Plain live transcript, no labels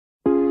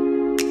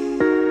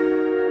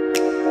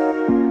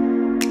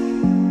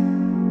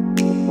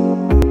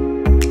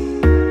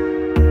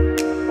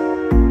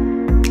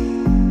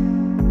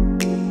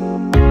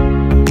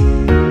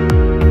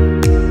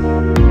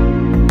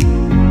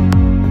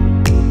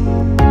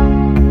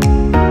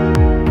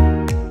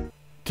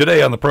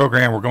Today on the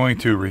program, we're going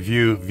to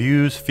review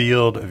Views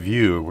Field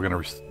View. We're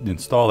going to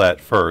install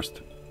that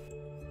first.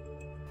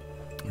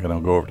 We're going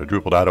to go over to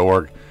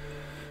Drupal.org.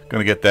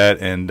 Going to get that,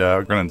 and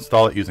we're going to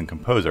install it using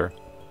Composer.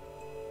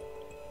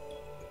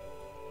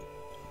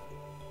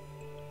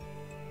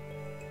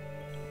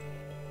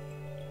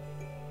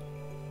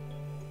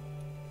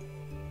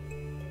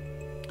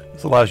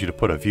 This allows you to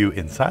put a view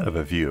inside of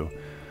a view.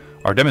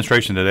 Our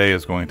demonstration today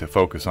is going to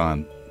focus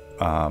on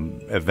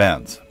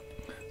events.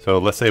 So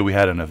let's say we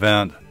had an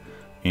event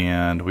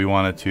and we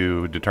wanted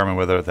to determine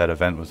whether that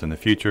event was in the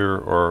future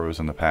or it was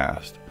in the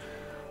past.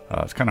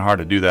 It's kind of hard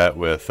to do that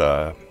with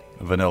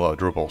vanilla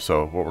Drupal,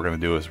 so what we're going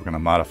to do is we're going to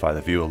modify the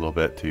view a little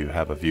bit to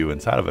have a view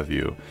inside of a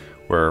view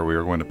where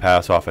we're going to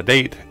pass off a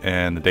date,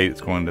 and the date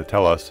is going to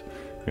tell us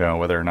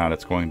whether or not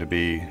it's going to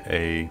be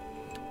a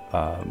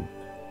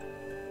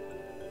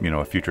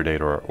a future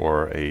date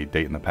or a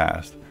date in the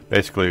past.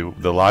 Basically,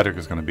 the logic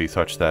is going to be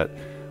such that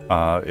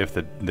if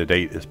the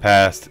date is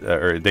past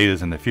or a date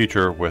is in the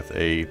future with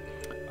a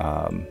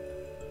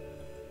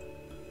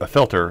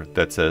filter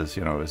that says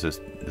is this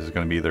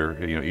going to be either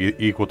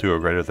equal to or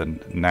greater than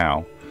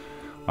now,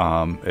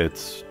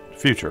 it's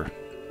future.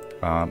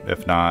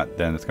 If not,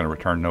 then it's going to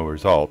return no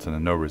results, and the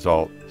no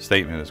result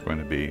statement is going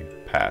to be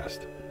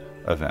past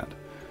event.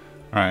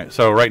 Alright,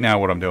 so right now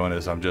what I'm doing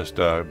is I'm just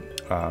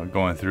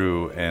going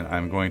through and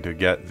I'm going to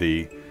get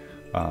the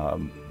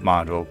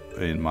module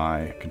in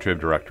my contrib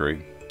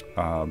directory.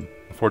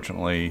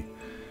 Unfortunately,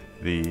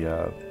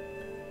 the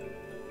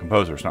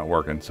Composer is not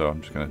working, so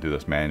I'm just going to do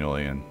this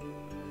manually and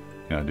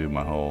do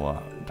my whole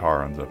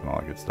tar unzip and all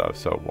that good stuff.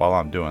 So while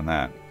I'm doing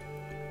that,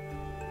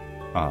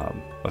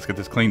 let's get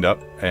this cleaned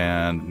up.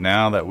 And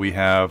now that we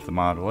have the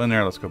module in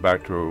there, let's go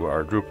back to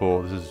our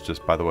Drupal. This is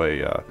just, by the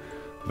way,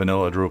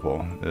 vanilla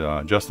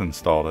Drupal. Just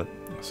installed it,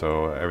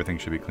 so everything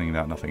should be cleaned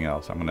out, nothing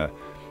else. I'm going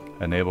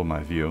to enable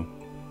my view.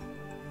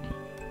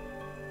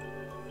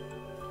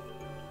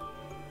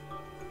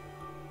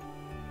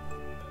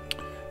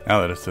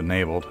 Now that it's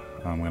enabled,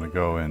 I'm going to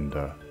go and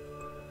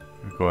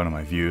go into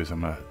my views.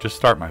 I'm going to just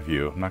start my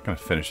view. I'm not going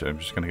to finish it. I'm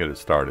just going to get it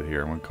started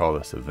here. I'm going to call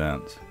this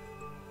events.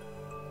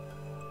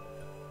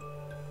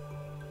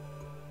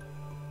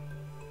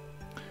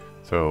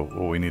 So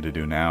what we need to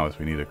do now is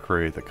we need to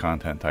create the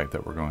content type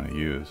that we're going to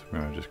use. We're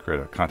going to just create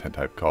a content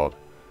type called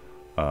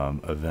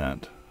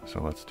event.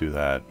 So let's do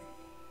that.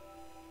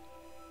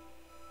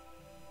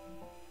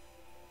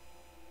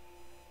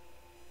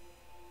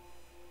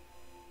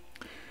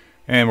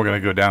 And we're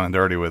going to go down and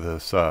dirty with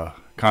this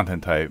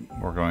content type.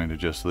 We're going to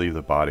just leave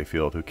the body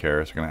field. Who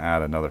cares? We're going to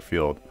add another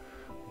field.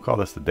 We'll call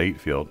this the date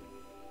field.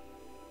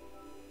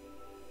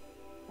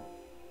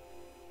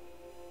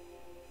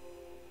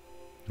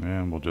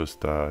 And we'll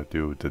just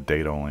do the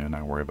date only and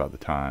not worry about the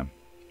time.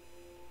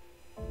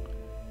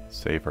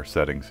 Save our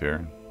settings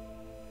here.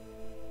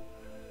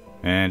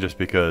 And just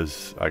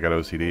because I got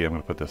OCD, I'm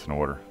going to put this in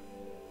order.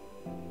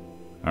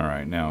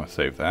 Alright, now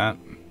save that.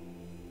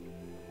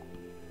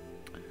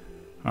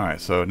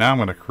 Alright, so now I'm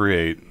going to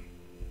create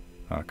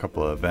a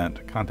couple of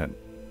event content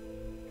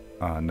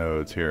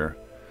nodes here.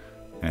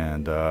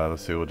 And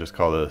let's see, we'll just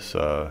call this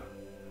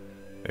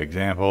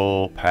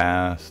example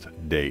past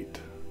date.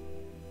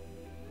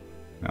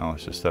 Now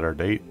let's just set our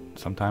date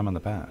sometime in the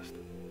past.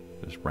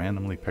 Just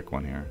randomly pick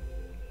one here.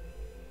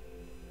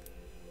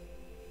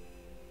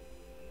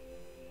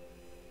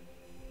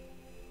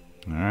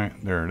 Alright,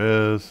 there it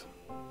is.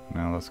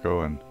 Now let's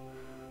go and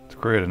let's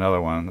create another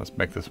one. Let's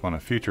make this one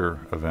a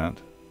future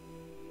event.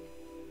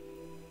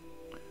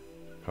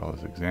 Call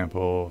this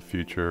example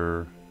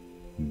future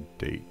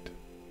date.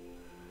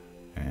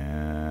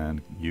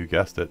 And you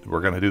guessed it,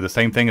 we're going to do the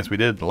same thing as we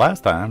did the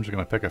last time. I'm just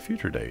going to pick a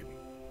future date.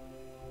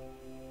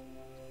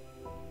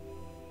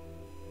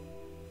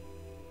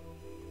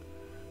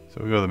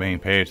 So we go to the main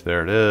page.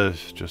 There it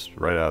is, just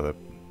right out of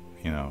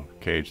the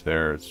cage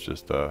there. It's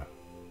just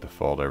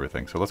default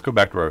everything. So let's go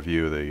back to our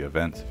view, the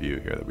events view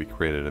here that we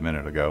created a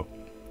minute ago.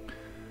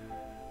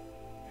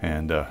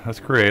 And let's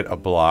create a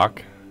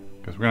block,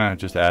 because we're going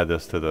to just add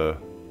this to the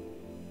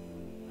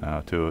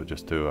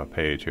to a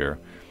page here,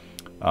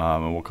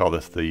 and we'll call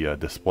this the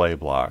display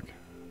block.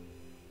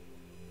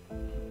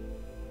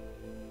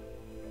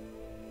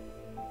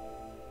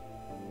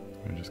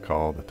 We just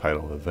call the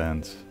title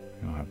events.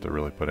 You don't have to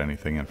really put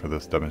anything in for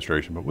this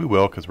demonstration, but we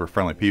will because we're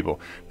friendly people.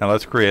 Now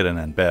let's create an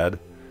embed,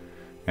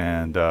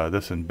 and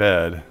this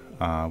embed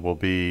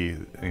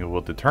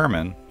will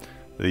determine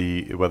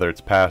whether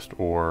it's past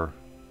or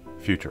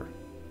future.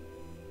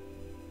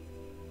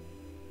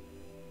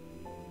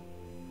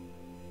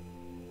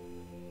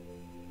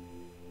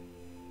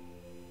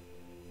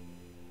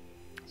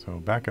 So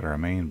back at our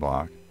main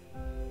block,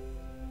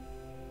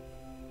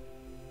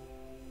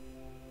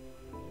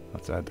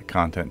 let's add the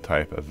content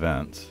type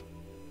events.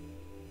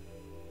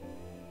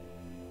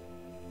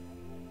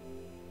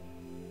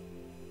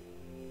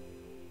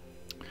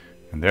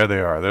 And there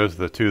they are. Those are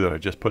the two that I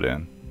just put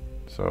in.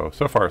 So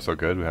far so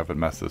good. We haven't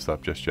messed this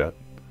up just yet.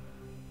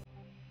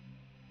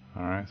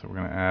 Alright, so we're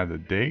going to add the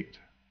date.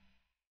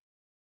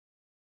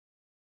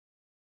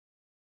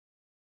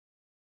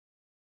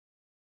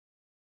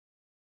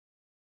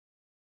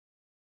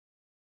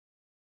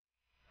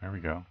 There we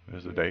go.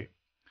 There's the date.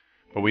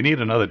 But we need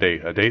another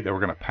date, a date that we're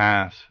going to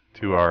pass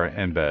to our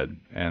embed,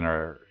 and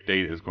our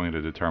date is going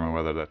to determine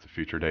whether that's a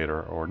future date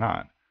or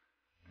not,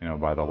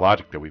 by the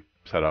logic that we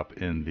set up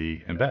in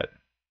the embed.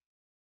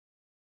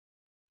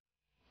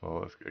 So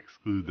let's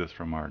exclude this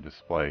from our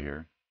display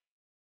here.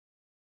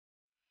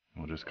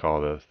 We'll just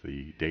call this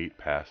the date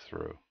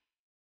pass-through,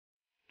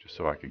 just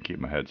so I can keep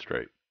my head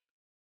straight.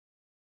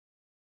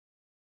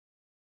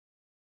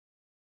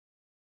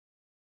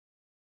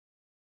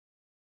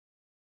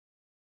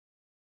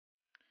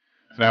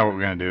 So now what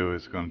we're going to do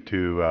is going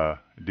to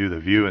do the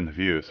view in the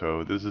view.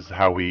 So this is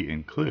how we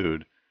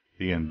include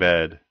the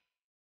embed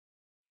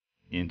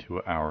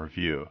into our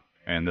view.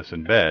 And this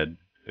embed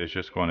is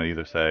just going to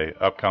either say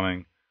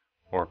upcoming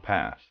or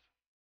past.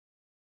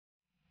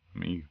 I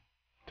mean, you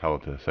tell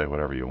it to say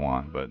whatever you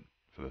want, but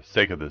for the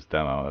sake of this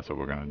demo, that's what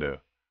we're going to do.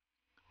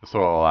 This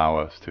will allow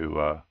us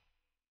to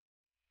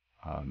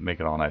make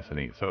it all nice and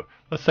neat. So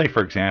let's say,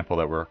 for example,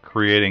 that we're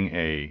creating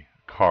a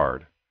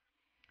card.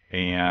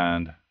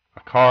 And a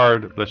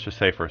card, let's just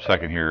say for a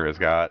second here, has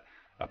got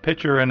a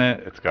picture in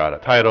it, it's got a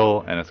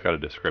title, and it's got a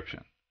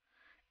description.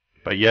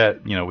 But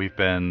yet, we've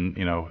been,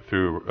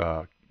 through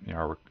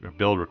our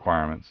build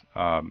requirements,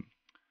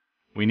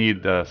 we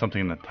need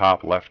something in the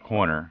top left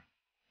corner,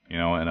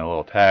 and a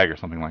little tag or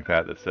something like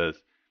that that says,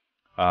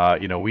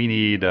 we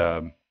need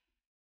to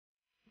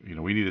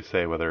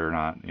say whether or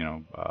not,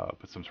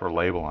 put some sort of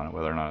label on it,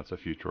 whether or not it's a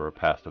future or a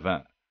past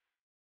event.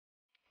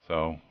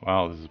 So,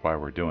 well, this is why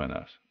we're doing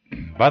this.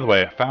 By the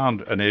way, I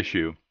found an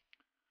issue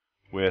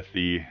with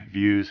the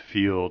Views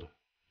Field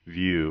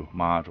View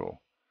module.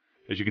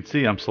 As you can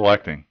see, I'm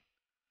selecting,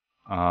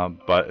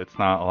 but it's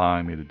not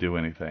allowing me to do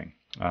anything.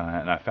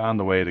 And I found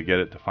the way to get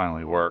it to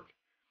finally work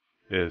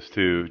is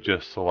to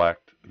just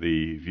select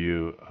the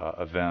view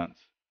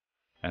events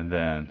and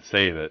then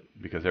save it,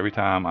 because every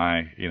time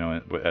I,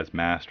 as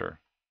master,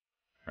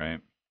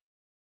 right?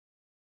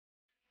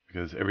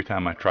 Because every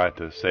time I tried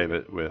to save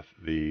it with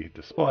the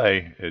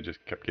display, it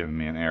just kept giving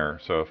me an error.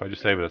 So if I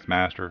just save it as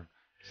master,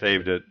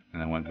 saved it,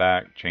 and then went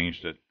back,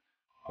 changed it,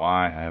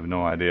 why, I have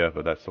no idea,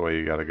 but that's the way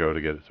you got to go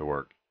to get it to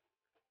work.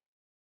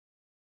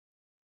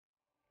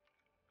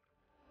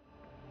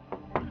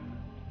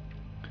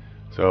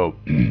 So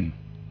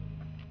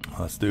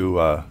let's do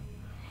a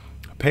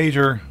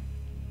pager,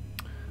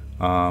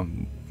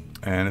 and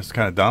it's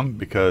kind of dumb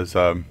because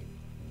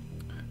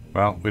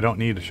well, we don't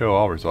need to show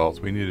all results.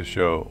 We need to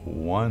show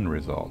one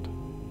result.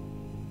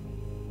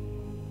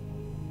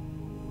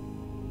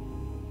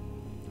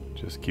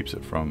 Just keeps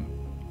it from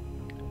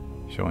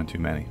showing too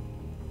many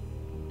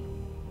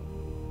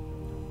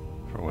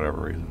for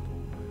whatever reason.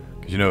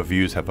 Because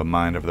views have a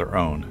mind of their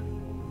own.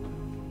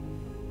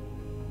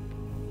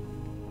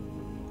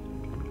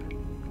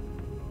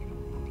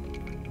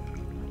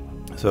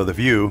 So the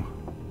view,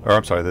 or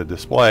I'm sorry, the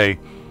display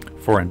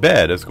for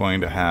embed is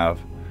going to have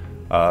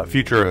a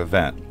future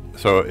event.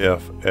 So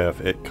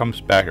if it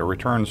comes back, it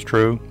returns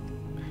true,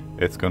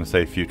 it's going to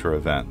say future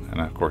event.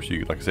 And of course,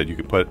 like I said, you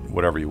can put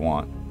whatever you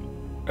want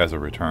as a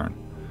return.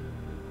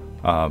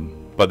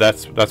 But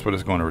that's what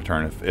it's going to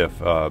return.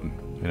 If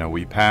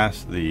we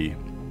pass the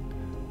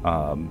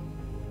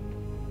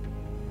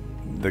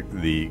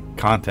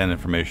content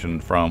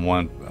information from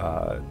one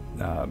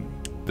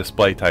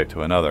display type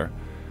to another,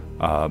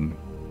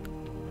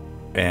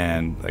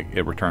 and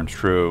it returns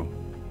true,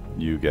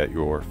 you get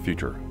your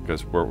future,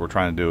 because what we're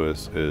trying to do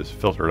is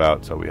filter it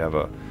out so we have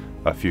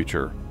a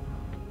future,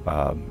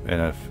 and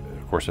of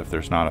course if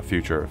there's not a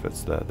future, if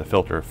it's the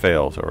filter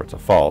fails or it's a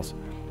false,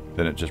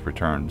 then it just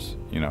returns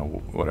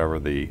whatever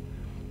the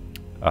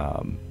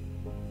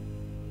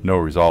no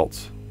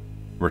results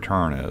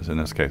return is. In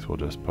this case, we'll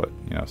just put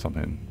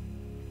something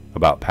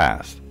about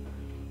past.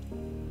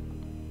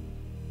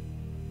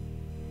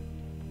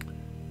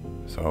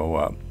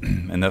 So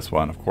in this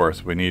one, of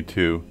course, we need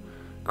to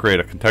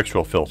create a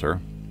contextual filter,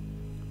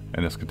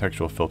 and this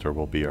contextual filter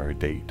will be our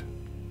date.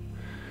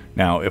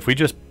 Now, if we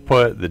just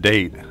put the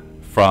date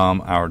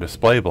from our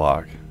display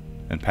block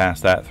and pass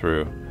that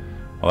through,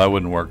 well, that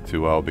wouldn't work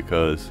too well,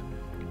 because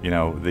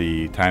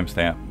the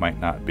timestamp might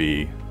not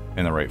be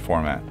in the right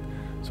format.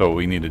 So what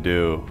we need to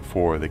do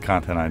for the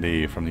content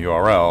ID from the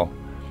URL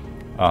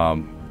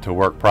to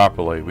work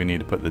properly, we need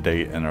to put the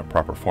date in a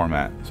proper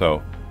format.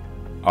 So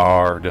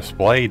our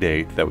display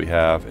date that we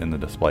have in the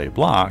display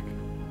block,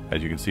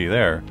 as you can see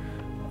there,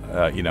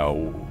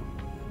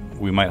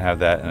 we might have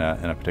that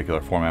in a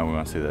particular format. We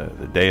want to see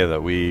the day of the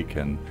week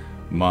and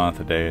month,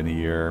 the day in the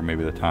year,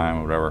 maybe the time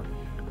or whatever.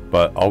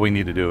 But all we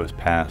need to do is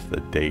pass the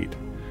date,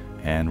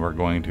 and we're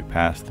going to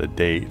pass the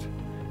date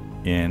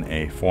in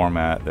a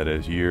format that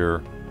is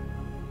year,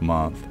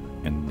 month,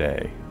 and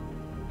day,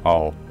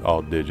 all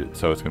digits.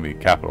 So it's going to be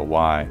capital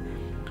Y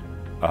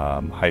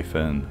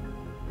hyphen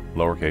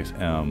lowercase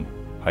m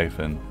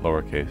hyphen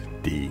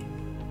lowercase d.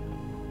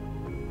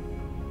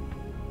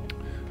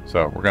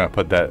 So we're going to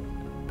put that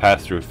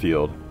pass-through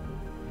field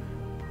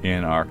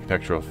in our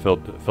contextual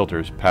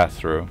filters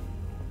pass-through.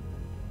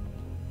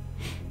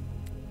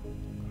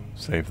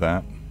 Save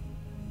that.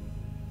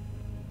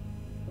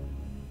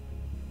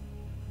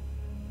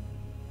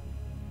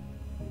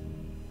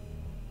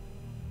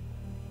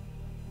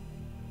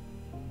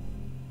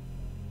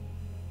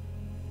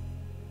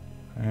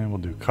 And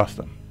we'll do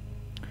custom.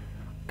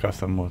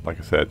 Custom with, like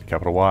I said,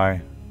 capital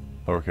Y,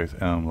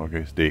 lowercase m,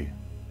 lowercase d.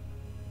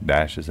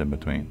 Dashes in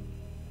between.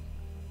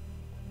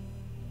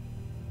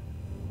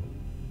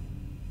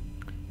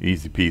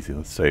 Easy peasy.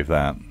 Let's save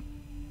that.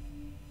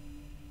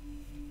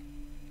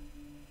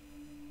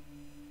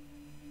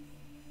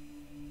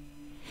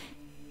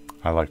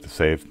 I like to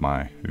save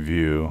my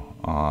view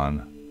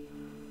on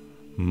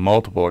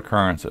multiple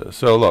occurrences.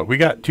 So look, we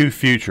got two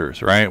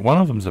futures, right? One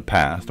of them's a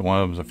past and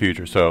one of them's a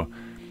future. So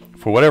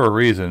for whatever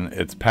reason,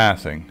 it's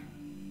passing.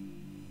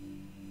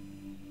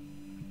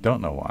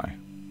 Don't know why.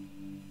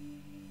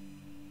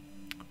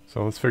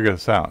 So let's figure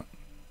this out.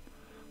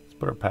 Let's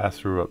put our pass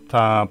through up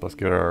top. Let's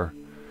get our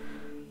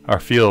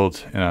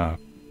fields in a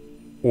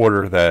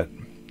order that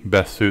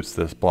best suits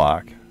this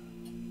block.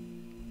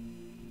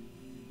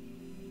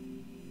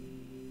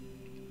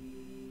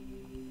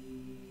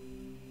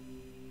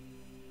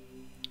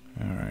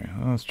 Alright,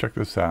 let's check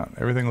this out.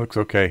 Everything looks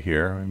okay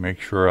here. Let me make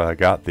sure I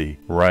got the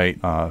right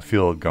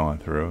field going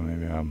through.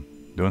 Maybe I'm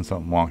doing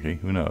something wonky.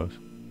 Who knows?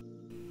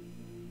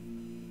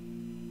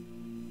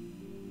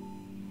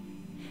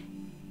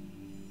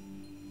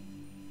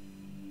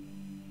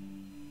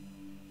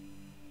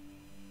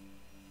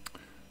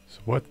 So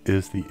what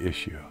is the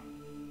issue?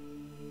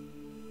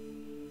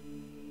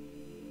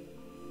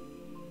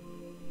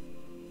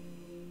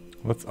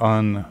 Let's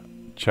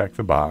uncheck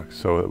the box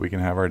so that we can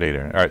have our data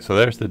in it. Alright, so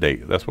there's the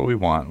date. That's what we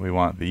want. We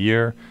want the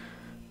year,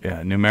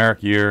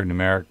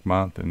 numeric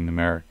month, and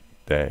numeric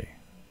day.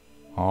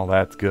 All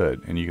that's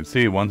good. And you can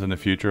see one's in the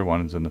future,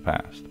 one's in the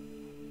past.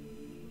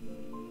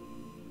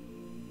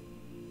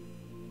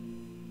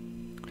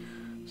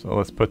 So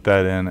let's put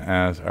that in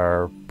as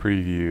our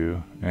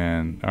preview.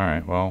 And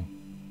alright, well,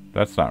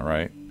 that's not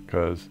right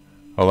because,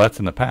 oh, that's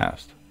in the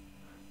past.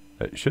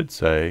 It should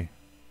say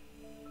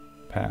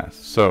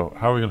past. So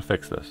how are we going to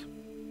fix this?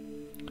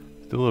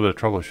 Let's do a little bit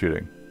of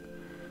troubleshooting.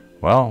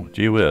 Well,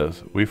 gee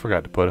whiz, we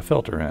forgot to put a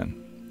filter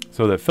in.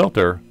 So that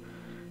filter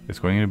is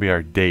going to be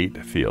our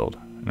date field.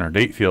 And our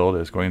date field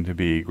is going to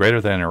be greater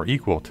than or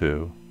equal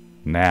to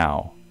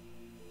now.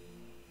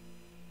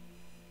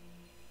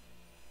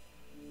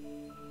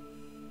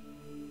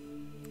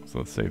 So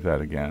let's save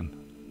that again.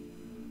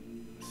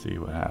 See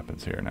what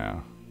happens here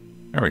now.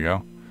 There we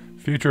go.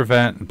 Future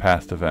event and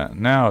past event.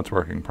 Now it's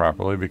working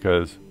properly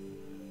because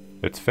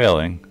it's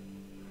failing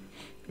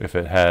if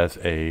it has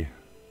a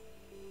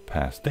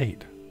past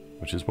date,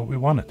 which is what we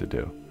want it to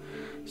do.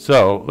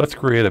 So let's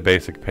create a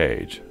basic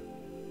page.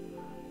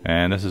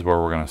 And this is where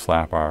we're going to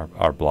slap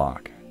our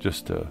block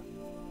just to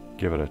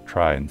give it a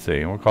try and see.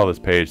 And we'll call this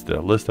page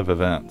the list of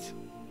events.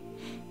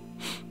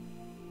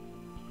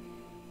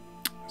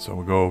 So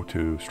we'll go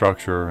to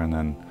structure and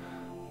then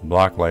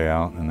block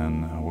layout, and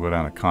then we'll go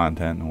down to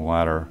content and we'll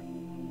add our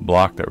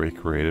block that we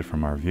created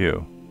from our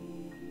view.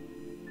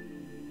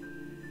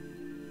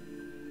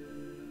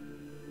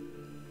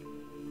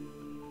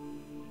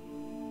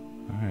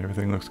 Alright,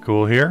 everything looks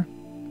cool here.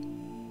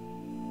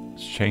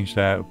 Let's change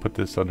that. We'll put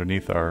this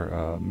underneath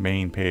our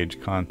main page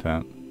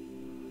content.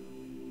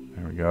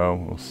 There we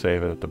go. We'll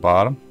save it at the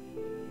bottom.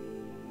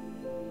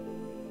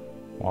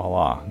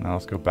 Voila. Now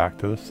let's go back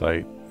to the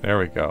site. There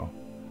we go.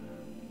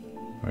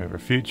 We have our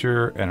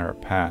future and our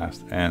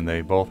past, and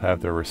they both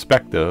have their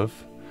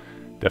respective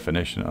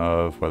definition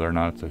of whether or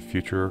not it's a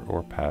future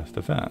or past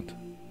event.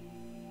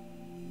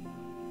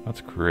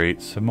 Let's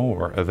create some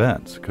more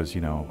events, because,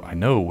 you know, I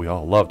know we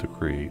all love to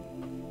create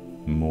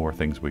more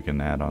things we can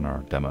add on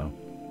our demo.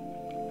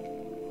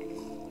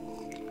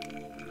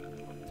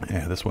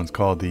 Yeah, this one's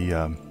called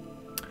the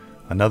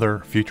another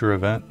future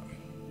event,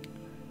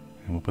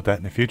 and we'll put that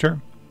in the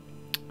future.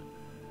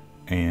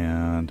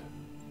 And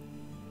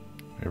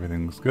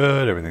everything looks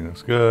good. Everything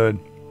looks good.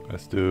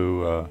 Let's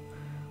do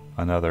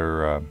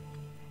another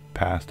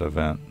past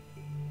event.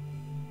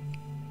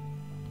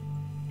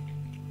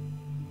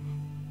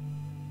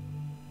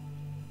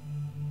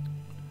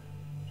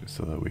 Just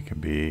so that we can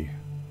be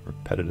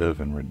repetitive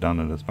and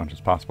redundant as much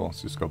as possible.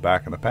 Let's just go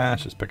back in the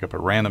past. Just pick up a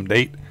random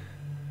date.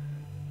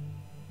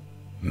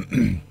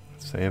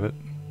 Save it.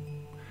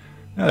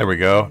 Now, there we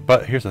go.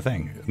 But here's the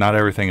thing. Not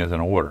everything is in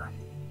order.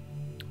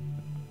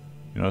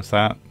 You notice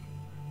that?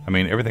 I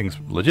mean, everything's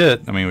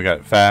legit. I mean, we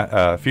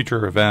got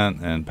future event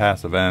and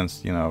past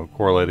events, you know,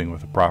 correlating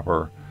with the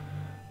proper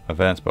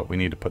events, but we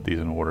need to put these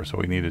in order. So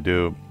what we need to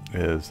do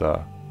is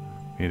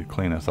we need to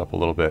clean this up a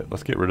little bit.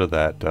 Let's get rid of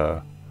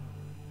that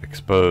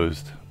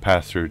exposed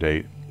pass-through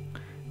date,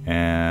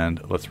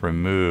 and let's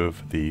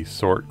remove the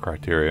sort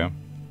criteria,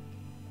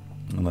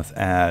 and let's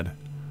add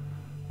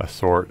a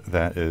sort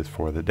that is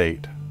for the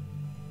date.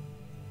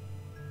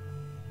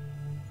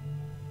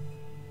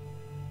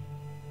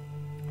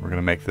 We're going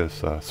to make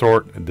this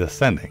sort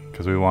descending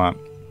because we want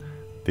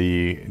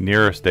the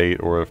nearest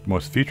date or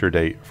most future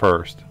date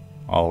first,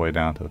 all the way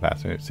down to the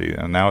past. See,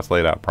 and now it's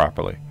laid out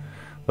properly.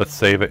 Let's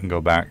save it and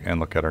go back and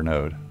look at our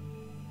node.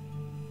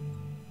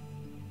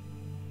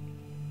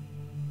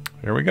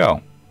 There we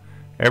go.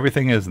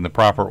 Everything is in the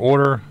proper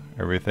order.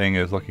 Everything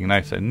is looking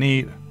nice and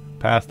neat.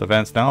 Past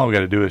events. Now all we got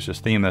to do is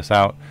just theme this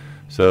out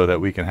so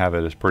that we can have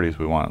it as pretty as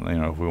we want. You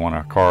know, if we want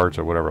our cards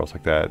or whatever else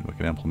like that, we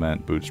can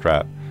implement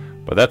Bootstrap.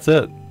 But that's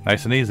it.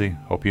 Nice and easy.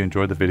 Hope you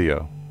enjoyed the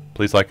video.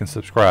 Please like and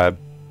subscribe.